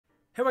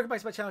Hey, welcome back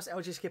to my channel, it's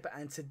LGSkipper,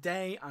 and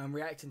today I'm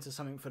reacting to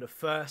something for the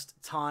first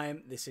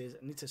time. This is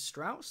NITA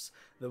STRAUSS,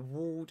 The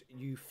World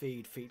You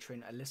Feed,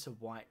 featuring Alissa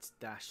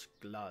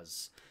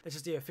White-Gluz. This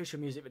is the official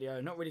music video.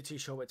 Not really too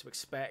sure what to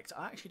expect.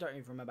 I actually don't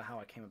even remember how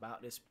I came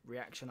about this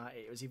reaction.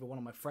 It was either one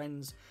of my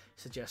friends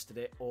suggested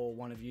it or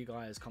one of you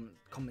guys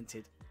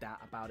commented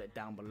about it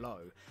down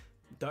below.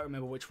 Don't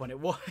remember which one it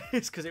was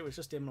because it was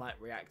just in like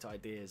React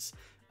Ideas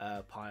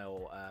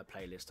pile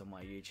playlist on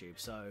my YouTube.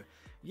 So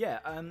yeah,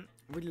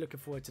 really looking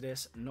forward to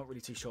this. Not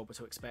really too sure what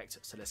to expect,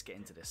 so let's get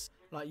into this.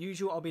 Like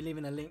usual, I'll be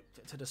leaving a link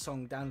to the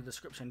song down in the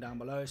description down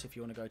below, so if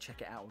you want to go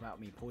check it out without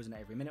me pausing it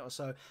every minute or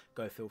so,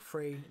 go feel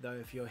free. Though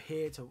if you're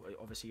here to,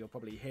 obviously you're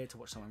probably here to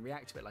watch someone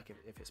react to it, like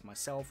if it's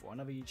myself or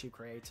another YouTube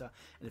creator,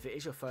 and if it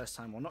is your first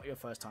time or not your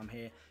first time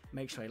here,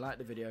 make sure you like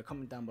the video,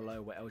 comment down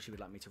below what else you would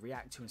like me to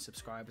react to, and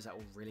subscribe, as that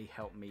will really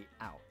help me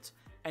out.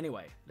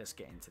 Anyway, let's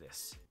get into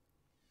this.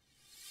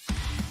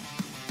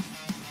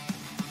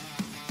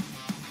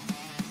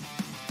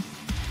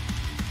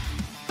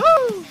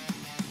 Woo!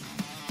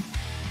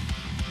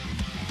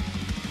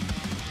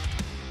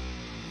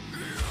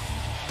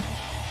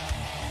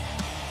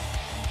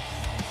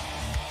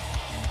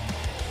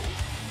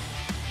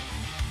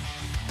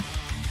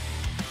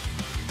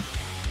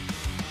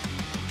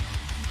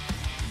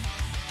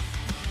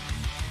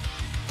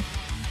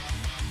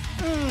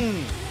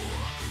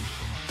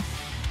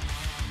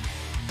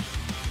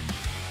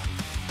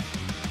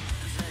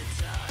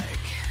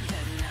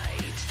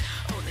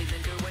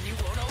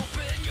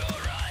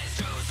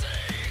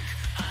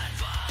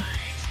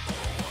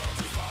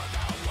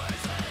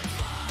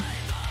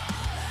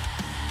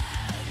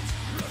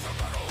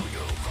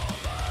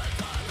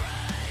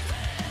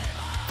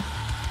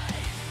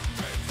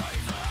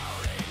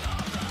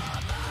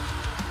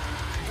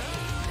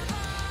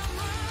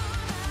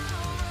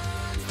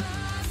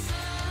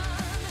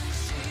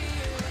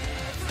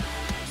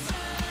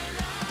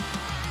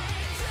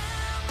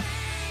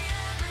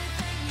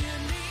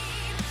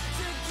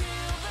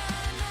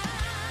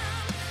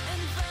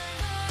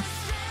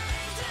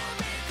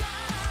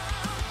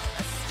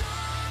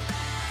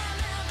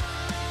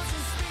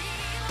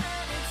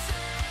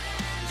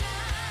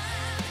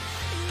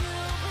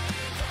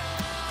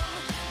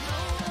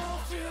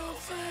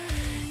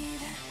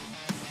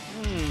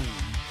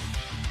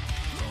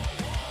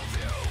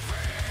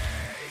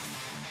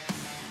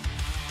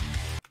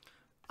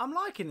 I'm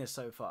liking this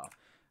so far.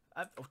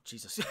 Oh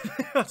Jesus,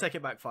 I'll take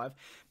it back 5.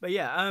 But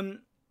yeah,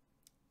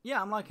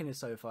 yeah, I'm liking this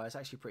so far. It's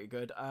actually pretty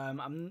good. I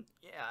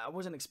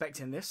wasn't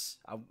expecting this.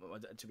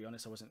 To be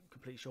honest, I wasn't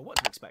completely sure what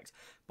to expect.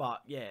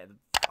 But yeah,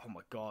 oh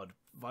my god,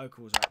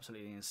 vocals are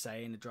absolutely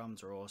insane. The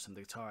drums are awesome.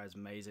 The guitar is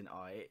amazing.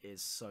 Oh, it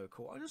is so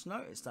cool. I just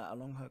noticed that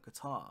along her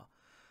guitar,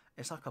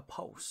 it's like a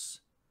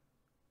pulse,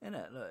 isn't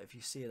it? Look, if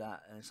you see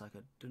that, and it's like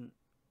a dun.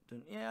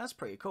 Yeah, that's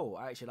pretty cool.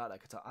 I actually like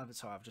that guitar.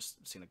 Sorry, I've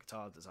just seen a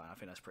guitar design. I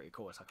think that's pretty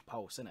cool. It's like a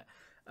pulse, isn't it?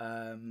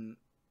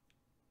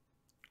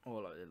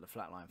 Or like the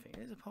flatline thing.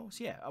 Is it a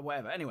pulse? Yeah, or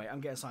whatever. Anyway, I'm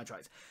getting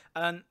sidetracked.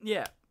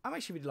 Yeah, I'm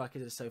actually really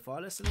liking this so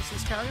far. Let's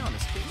carry on.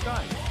 Let's keep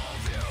going.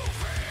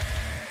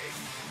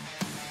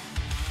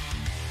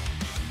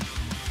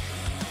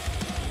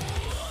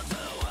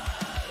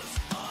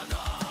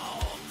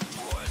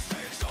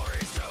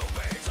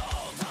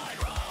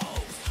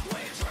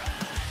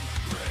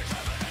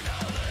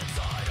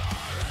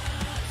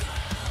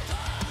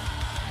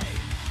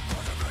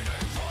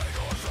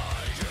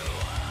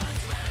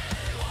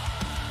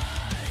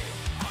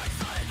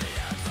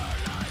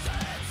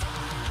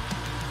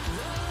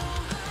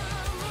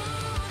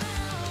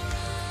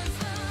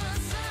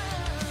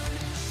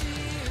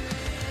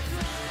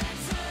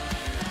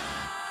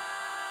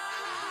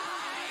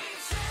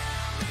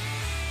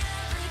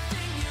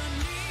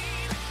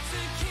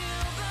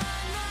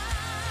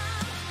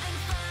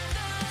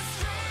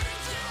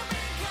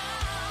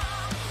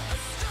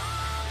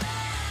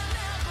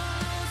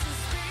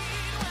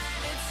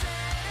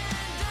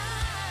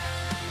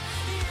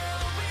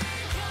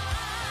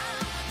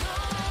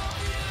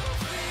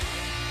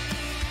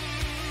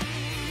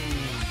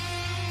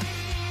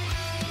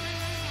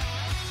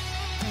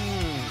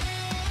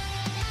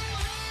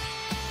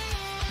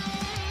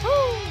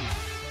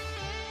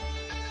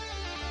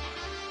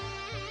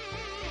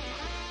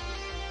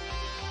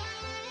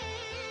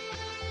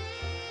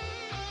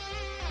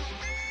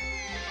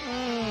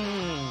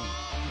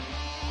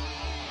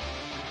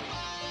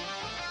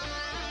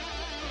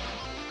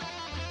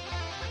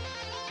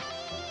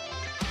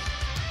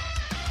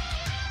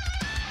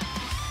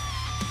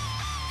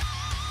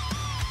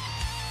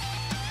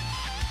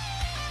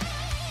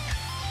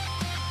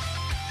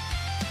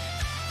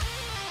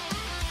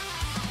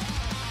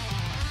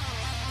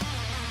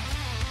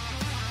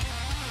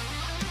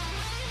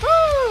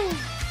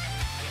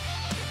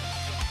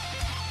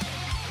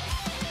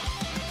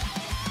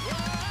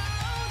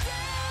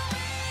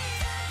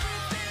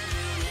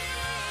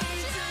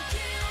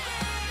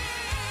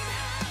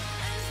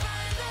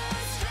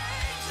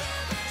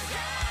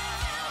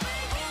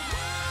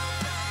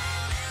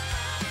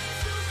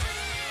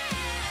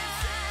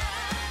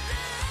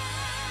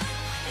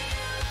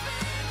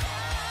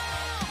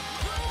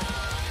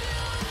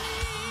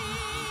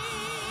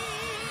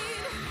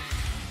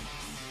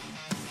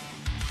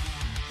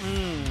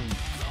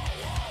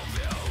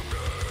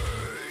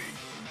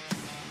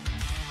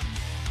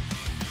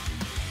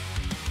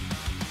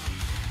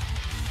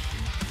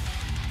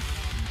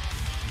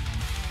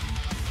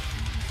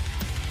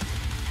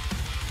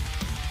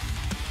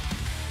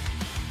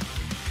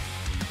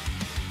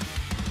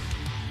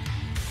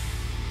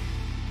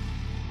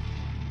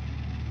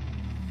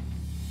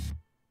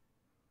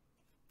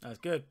 That's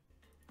good.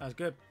 That's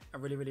good. I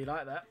really, really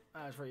like that.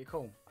 That's pretty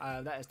cool.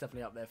 That is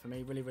definitely up there for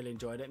me. Really, really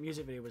enjoyed it.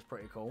 Music video was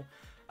pretty cool.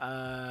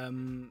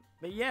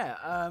 But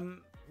yeah,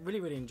 really,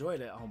 really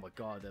enjoyed it. Oh my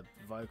god, the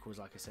vocals,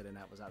 like I said, in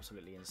that was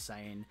absolutely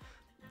insane.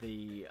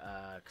 The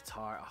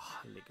guitar,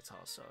 lead guitar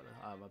solo.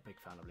 I'm a big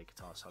fan of lead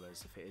guitar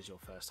solos. If it is your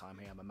first time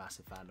here, I'm a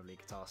massive fan of lead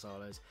guitar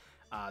solos.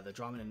 The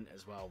drumming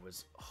as well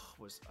was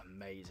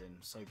amazing,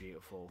 so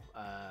beautiful.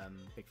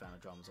 Big fan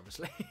of drums,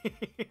 obviously.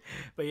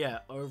 But yeah,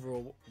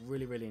 overall,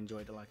 really, really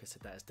enjoyed it. Like I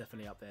said, that is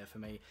definitely up there for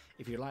me.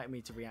 If you'd like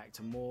me to react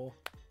to more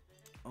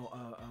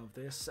of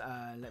this,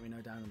 let me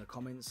know down in the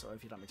comments, or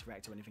if you'd like me to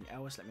react to anything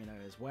else, let me know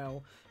as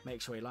well.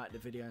 Make sure you like the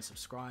video and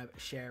subscribe,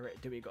 share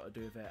it, do what you got to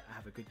do with it.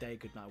 Have a good day,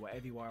 good night,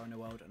 wherever you are in the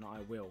world, and I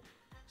will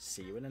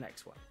see you in the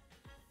next one.